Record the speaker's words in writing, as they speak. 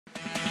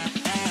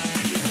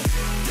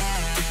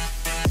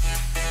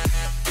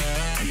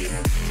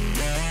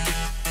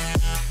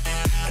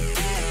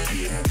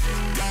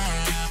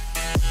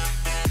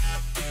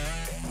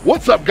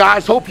What's up,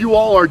 guys? Hope you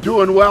all are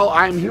doing well.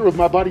 I'm here with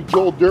my buddy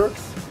Joel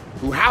Dirks,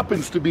 who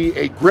happens to be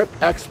a grip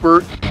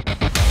expert.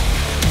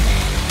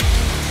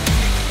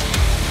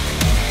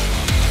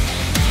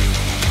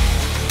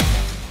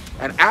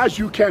 And as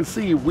you can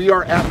see, we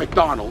are at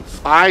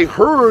McDonald's. I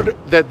heard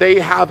that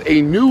they have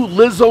a new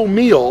LIZZO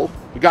meal.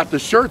 We got the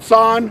shirts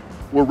on.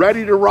 We're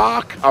ready to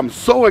rock. I'm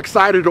so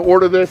excited to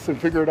order this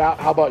and figure it out.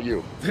 How about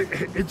you?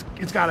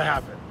 It's gotta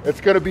happen. It's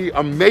gonna be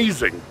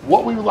amazing.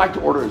 What we would like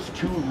to order is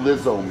 2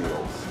 LIZZO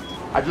meals.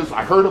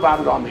 I heard about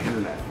it on the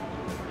internet.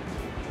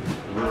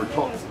 We were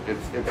told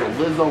it's a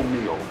LIZZO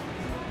meal.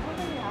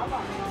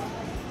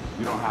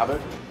 You don't have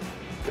it?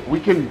 We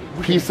can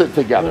piece it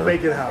together. We'll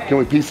make it happen. Can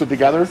we piece it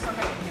together?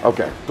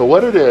 Okay. So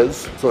what it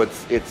is, so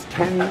it's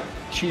 10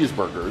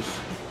 cheeseburgers.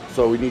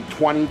 So we need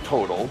 20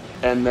 total,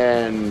 and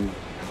then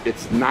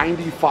it's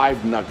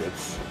 95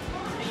 nuggets.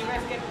 And you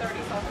guys get 30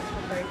 sauces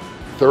for free.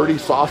 30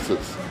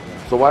 sauces.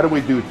 So why don't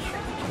we do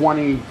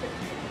 20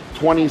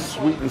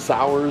 sweet and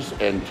sours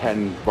and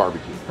 10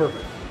 barbecue?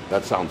 Perfect.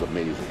 That sounds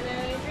amazing. And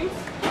then any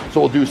drinks?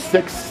 So we'll do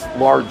 6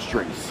 large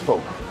drinks.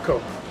 Coke.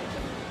 Coke.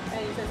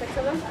 And you said 6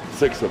 of them?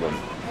 6 of them.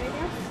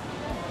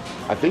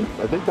 Anything else?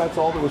 I think that's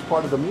all that was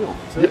part of the meal.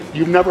 That's it.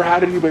 You've never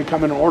had anybody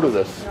come in and order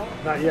this? No.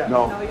 Not yet.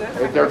 No. No, you guys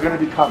are They're going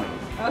to be coming.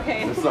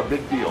 Okay. This is a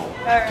big deal.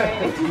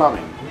 Alright. It's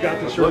coming. We got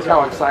the Look shirts how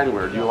on. excited we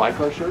are. Do you like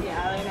our shirt?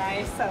 Yeah, they're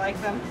nice. I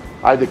like them.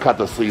 I had to cut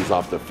the sleeves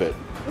off to fit.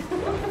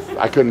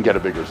 I couldn't get a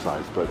bigger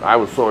size, but I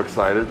was so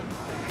excited.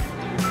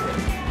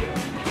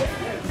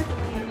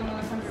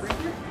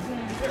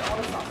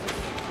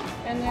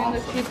 And then the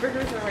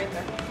cheeseburgers are right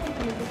there.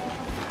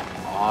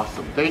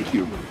 Awesome. Thank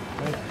you.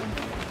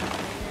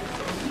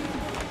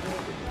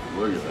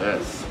 Look at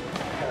this.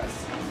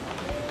 Yes.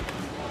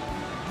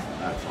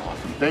 That's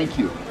awesome. Thank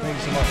you. Thank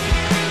you so much.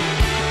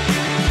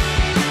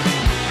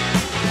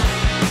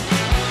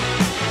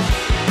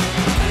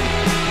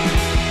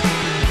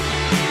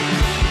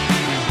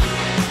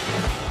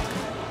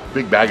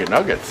 Big bag of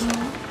nuggets.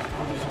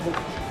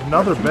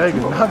 Another bag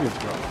of nuggets,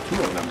 bro.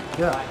 2 of them.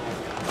 Yeah.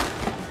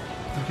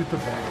 Look at the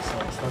bag of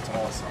sauce. That's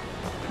awesome.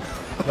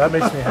 That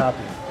makes me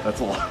happy. That's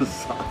a lot of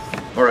sauce.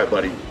 All right,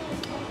 buddy.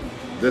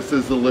 This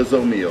is the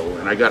LIZZO meal,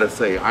 and I gotta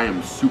say, I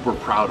am super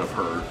proud of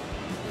her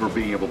for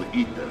being able to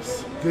eat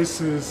this. This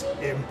is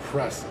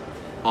impressive.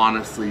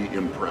 Honestly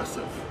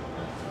impressive.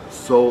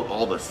 So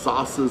all the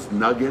sauces,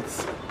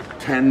 nuggets,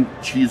 10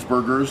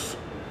 cheeseburgers,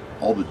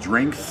 all the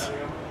drinks.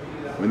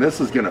 I mean,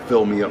 this is gonna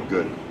fill me up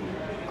good.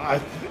 I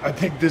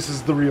think this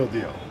is the real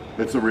deal.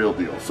 It's a real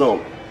deal. So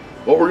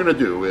what we're gonna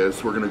do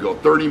is we're gonna go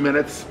 30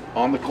 minutes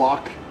on the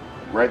clock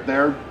right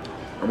there,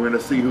 and we're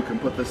gonna see who can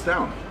put this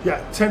down.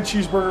 Yeah, 10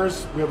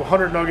 cheeseburgers. We have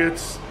 100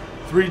 nuggets,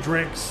 3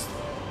 drinks,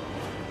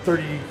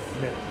 30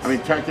 minutes. I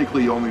mean,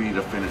 technically you only need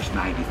to finish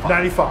 95.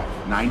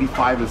 95.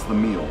 95 is the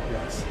meal.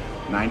 Yes.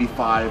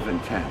 95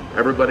 and 10.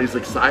 Everybody's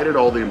excited.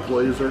 All the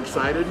employees are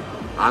excited.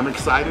 I'm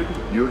excited.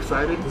 You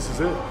excited? This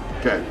is it.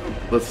 Okay,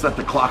 let's set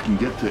the clock and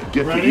get to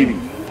Ready?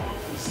 eating.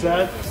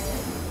 Set.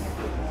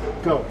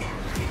 Go.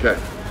 Okay.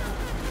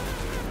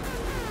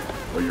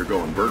 Well, you're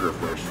going burger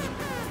first.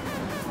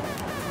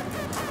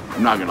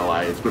 I'm not gonna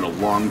lie, it's been a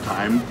long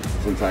time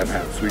since I've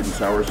had sweet and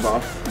sour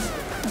sauce,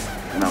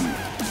 and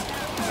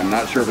I'm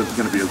not sure if it's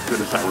gonna be as good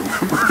as I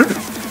remember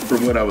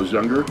from when I was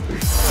younger.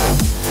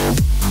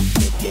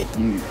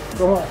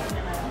 Come on.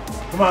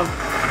 Come on.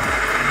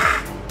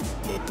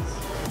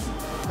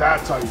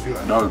 That's how you do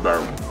it. That was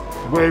better.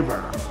 Way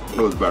better. It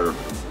was better.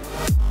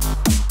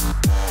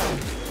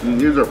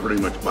 And these are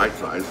pretty much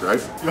bite-sized,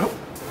 right? Yep.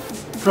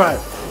 Try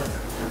it.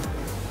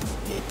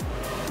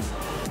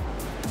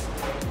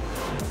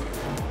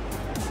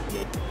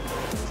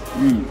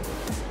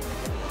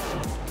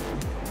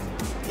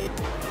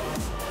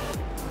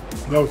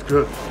 That was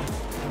good.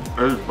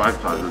 It is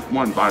bite-sized. It's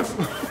one bite.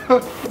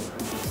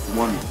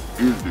 One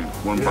easy,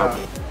 one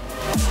bite.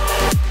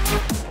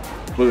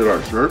 Look at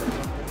our shirt.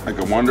 I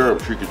can wonder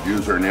if she could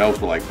use her nails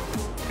to like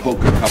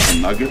poke a couple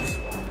nuggets.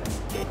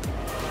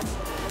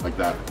 Like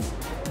that.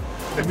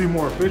 It'd be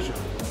more efficient.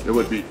 It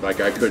would be,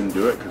 like I couldn't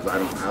do it because I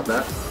don't have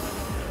that.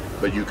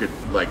 But you could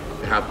like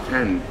have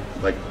 10,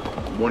 like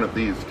one of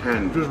these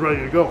 10 Just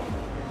ready to go.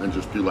 and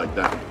just do like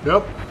that.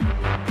 Yep.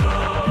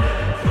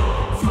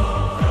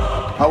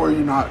 How are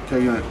you not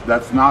taking it?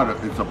 That's not a,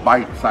 it's a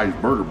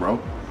bite-sized burger, bro.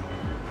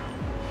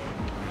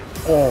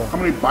 Oh. How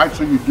many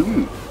bites are you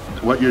doing?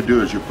 What you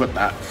do is you put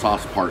that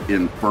sauce part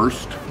in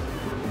first.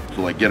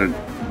 So like get it,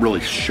 really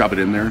shove it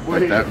in there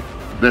like that.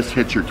 This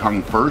hits your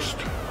tongue first,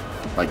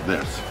 like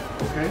this.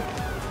 Okay.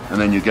 And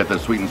then you get the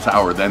sweet and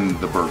sour, then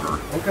the burger.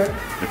 Okay.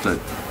 It's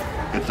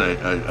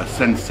a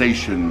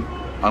sensation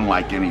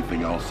unlike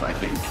anything else, I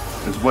think.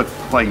 Is what's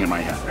playing in my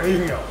head.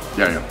 Anything else?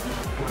 Yeah, yeah.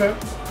 Okay.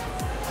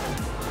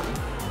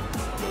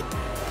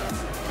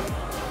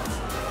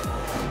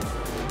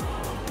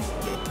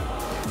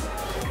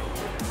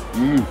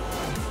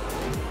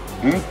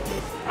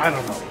 I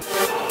don't know.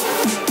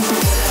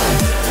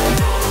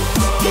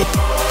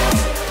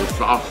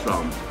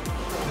 sauce.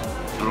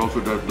 It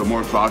also does, the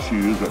more sauce you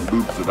use, it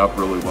loops it up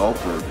really well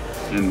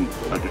for and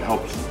like it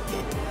helps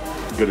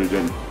get it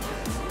in.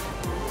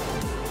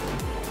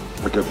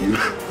 Like if you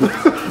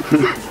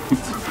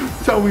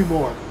Tell me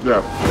more.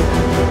 yeah.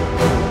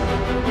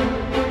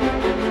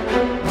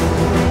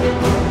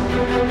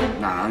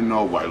 Man, I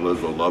know why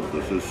Lizzo loves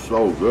this. It's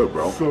so good,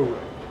 bro. So,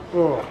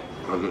 oh,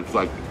 It's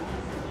like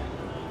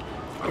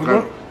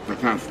I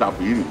can't stop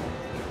eating.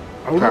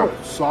 I don't know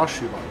what sauce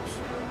she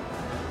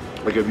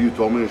likes. Like if you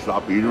told me to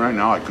stop eating right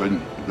now, I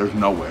couldn't. There's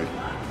no way.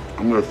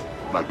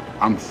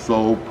 I'm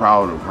so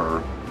proud of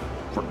her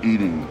for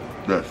eating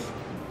this.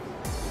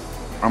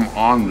 I'm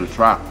on the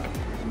track.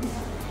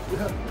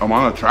 I'm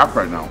on a track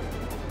right now.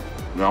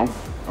 You know?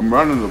 I'm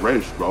running the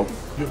race, bro.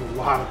 You have a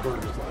lot of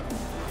burgers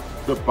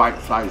left. The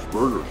bite-sized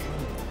burgers.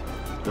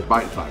 The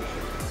bite-sized.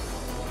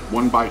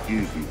 One bite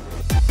easy.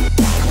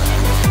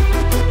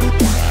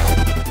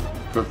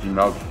 50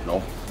 nuggets, no?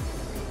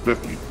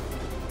 50.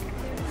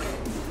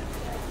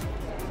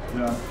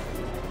 Yeah.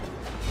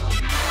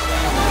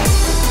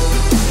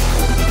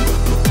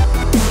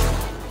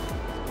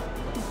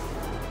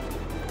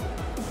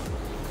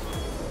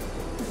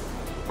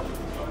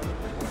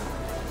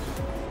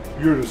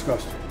 You're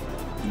disgusting.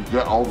 You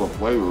get all the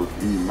flavors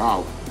in your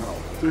mouth. No,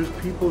 there's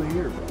people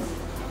here, bro.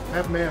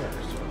 Have manners.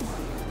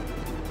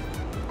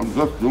 I'm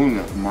just doing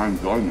it for my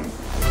enjoyment.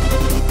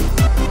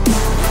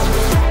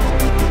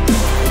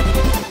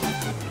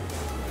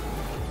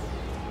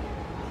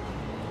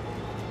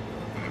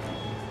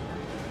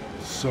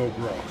 So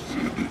gross.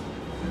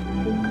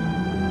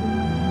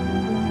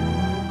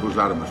 Was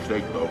that a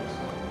mistake though?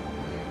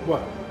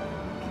 What?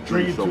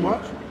 Drinking so too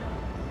much?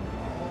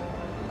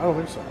 I don't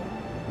think so.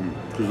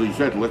 Because you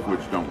said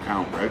liquids don't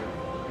count, right?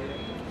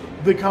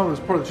 They count as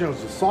part of the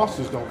challenge. The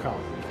sauces don't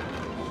count.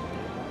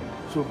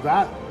 So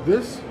that's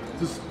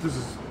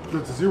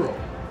a zero.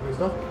 There's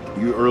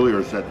nothing. You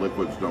earlier said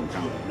liquids don't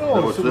count. No,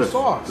 Now, what's so the this?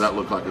 sauce. Does that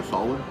look like a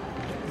solid?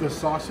 The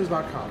sauce is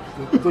not count.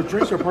 The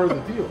drinks are part of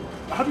the deal.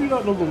 How do you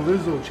not know the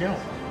Lizzo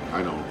challenge?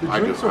 I know. The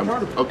drinks are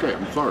part of it. Okay,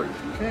 I'm sorry.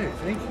 Okay,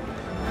 thank you.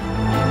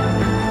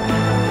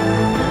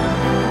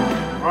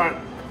 All right,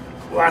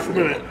 last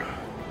minute.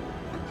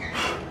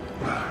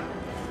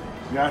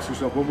 You ask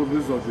yourself, what would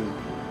Lizzo do?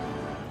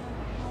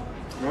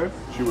 Right?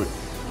 She would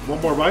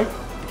One more bite?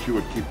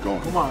 keep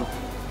going. Come on.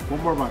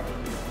 One more bite.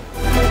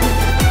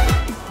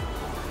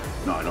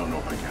 No, I don't know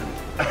if I can.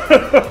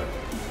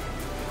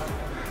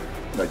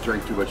 I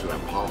drank too much of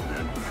that pop,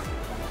 man.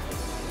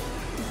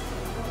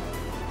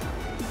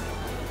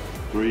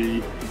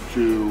 3,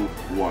 2,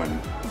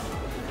 1.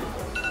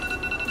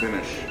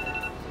 Finish.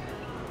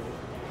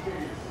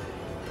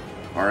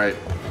 All right.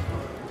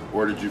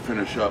 Where did you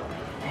finish up?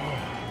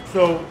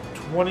 So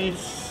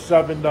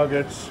 27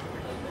 nuggets,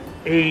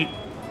 8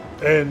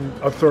 and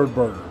a third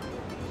burger.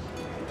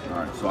 All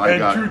right, so I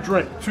got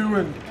 2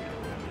 and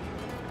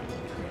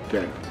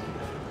okay.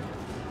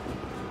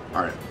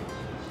 All right.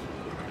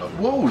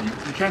 Whoa!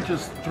 You can't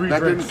just 3 that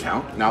drinks. didn't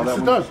count. Now Yes, that it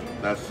one, does.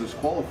 That's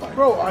disqualified.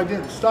 Bro, I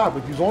didn't stop.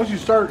 As long as you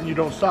start and you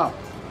don't stop,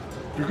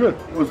 you're good.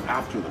 It was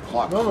after the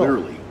clock. No.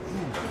 Clearly,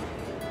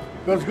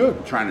 That's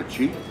good. trying to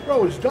cheat.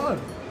 Bro, it's done.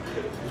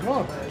 It's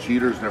gone.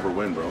 Cheaters never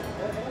win, bro.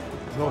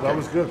 No, that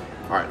was good.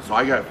 All right, so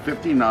I got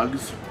 50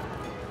 nugs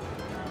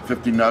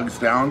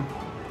down,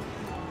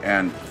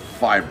 and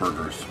 5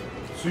 burgers.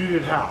 So you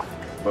did half.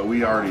 But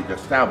we already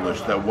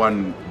established that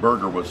one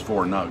burger was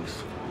 4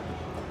 nugs.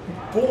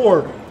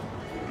 4,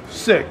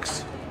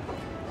 6.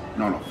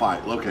 No,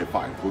 5. Okay,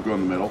 5. We'll go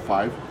in the middle.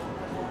 5.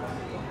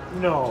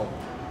 No.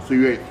 So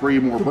you ate 3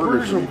 more The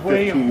burgers burgers are than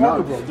way 15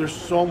 harder, nugs. bro. There's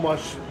so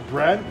much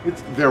bread.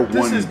 This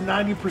one- is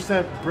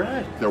 90%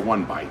 bread. They're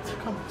 1 bite.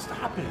 Come on,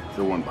 stop it.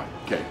 They're 1 bite.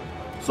 Okay,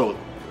 so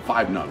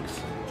 5 nugs.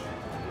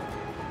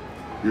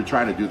 You're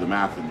trying to do the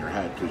math in your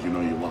head because you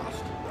know you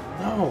lost.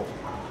 No.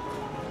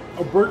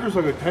 A burger's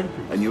like a 10 piece.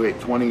 And you ate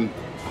 20,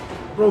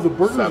 Bro, the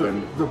burgers are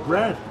 7. the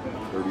bread.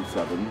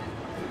 37,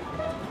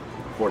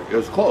 40. It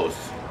was close,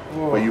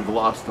 Whoa. but you've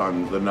lost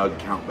on the nug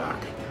count back.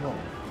 No.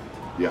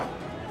 Yeah.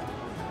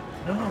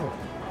 No.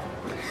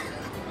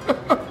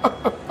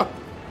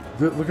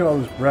 Look at all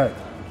this bread.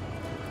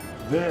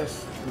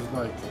 This is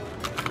like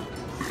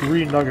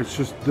 3 nuggets,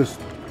 just this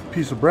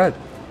piece of bread.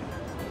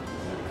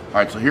 All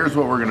right, so here's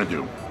what we're gonna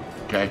do,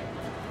 okay?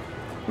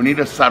 We need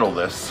to settle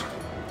this,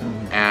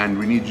 and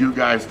we need you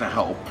guys to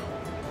help.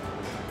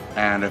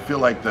 And I feel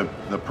like the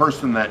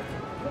person that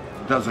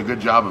does a good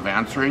job of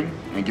answering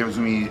and gives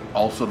me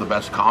also the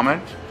best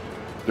comment,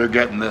 they're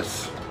getting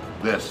this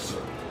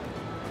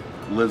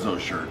Lizzo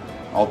shirt.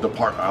 I'll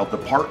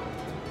depart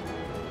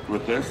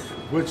with this.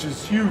 Which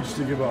is huge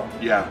to give up.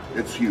 Yeah,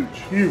 it's huge.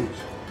 Huge.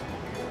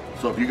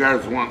 So if you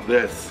guys want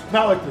this,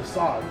 Not like the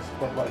size,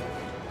 but like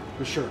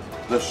the shirt.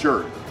 the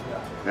shirt,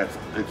 Yeah.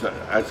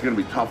 that's gonna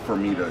be tough for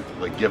me to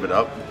like give it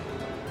up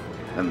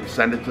and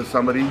send it to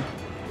somebody.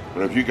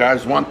 But if you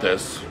guys want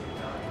this,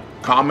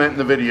 comment in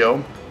the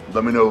video.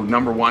 Let me know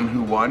number 1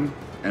 who won,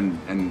 and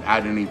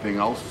add anything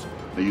else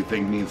that you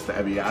think needs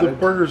to be The added.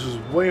 burgers is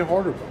way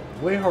harder, bro.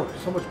 Way harder.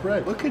 So much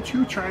bread. Look at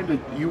you trying to.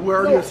 You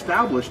already No.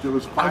 established it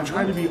was 5. I'm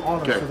trying to be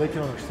honest Okay. so they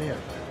can understand.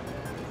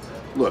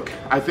 Look,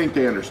 I think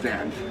they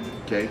understand,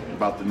 okay,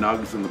 about the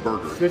nugs and the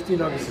burger. 50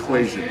 nuggets.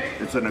 Equation.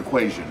 It's an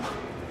equation.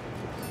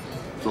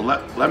 So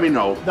let me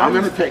know. Now I'm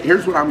gonna take.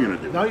 Here's what I'm gonna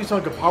do. Now you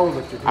sound like a power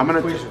lifter. I'm gonna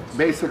equations.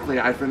 basically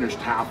I finished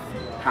half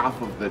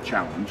of the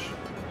challenge,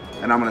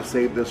 and I'm gonna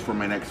save this for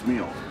my next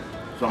meal.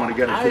 So I'm gonna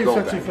get it to go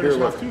back. Essentially Here, finished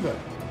look. half too then.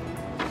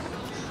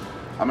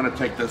 I'm gonna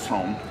take this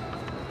home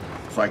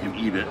so I can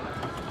eat it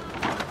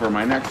for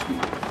my next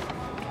meal.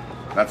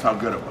 That's how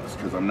good it was,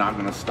 because I'm not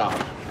gonna stop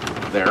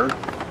there.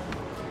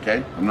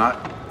 Okay, I'm not.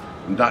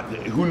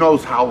 Who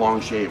knows how long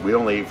she ate? We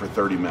only ate for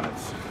 30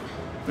 minutes.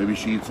 Maybe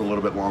she eats a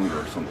little bit longer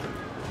or something.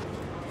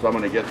 So I'm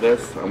gonna get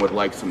this. I would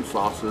like some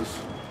sauces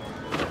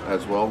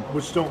as well.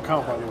 Which don't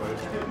count, by the way.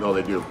 No,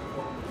 they do.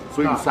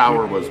 Sweet and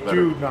sour was better.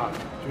 Do not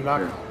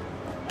count.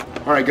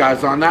 All right,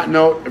 guys. On that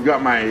note, I've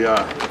got my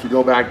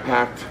to-go bag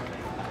packed.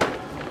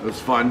 It was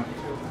fun.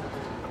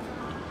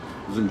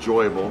 It was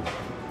enjoyable.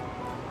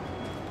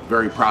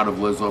 Very proud of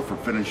Lizzo for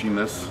finishing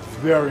this.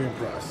 Very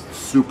impressed.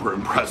 Super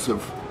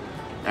impressive.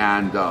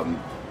 And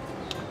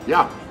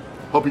yeah,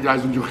 hope you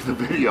guys enjoyed the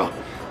video.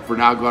 For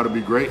now, go out and be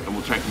great, and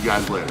we'll check you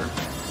guys later.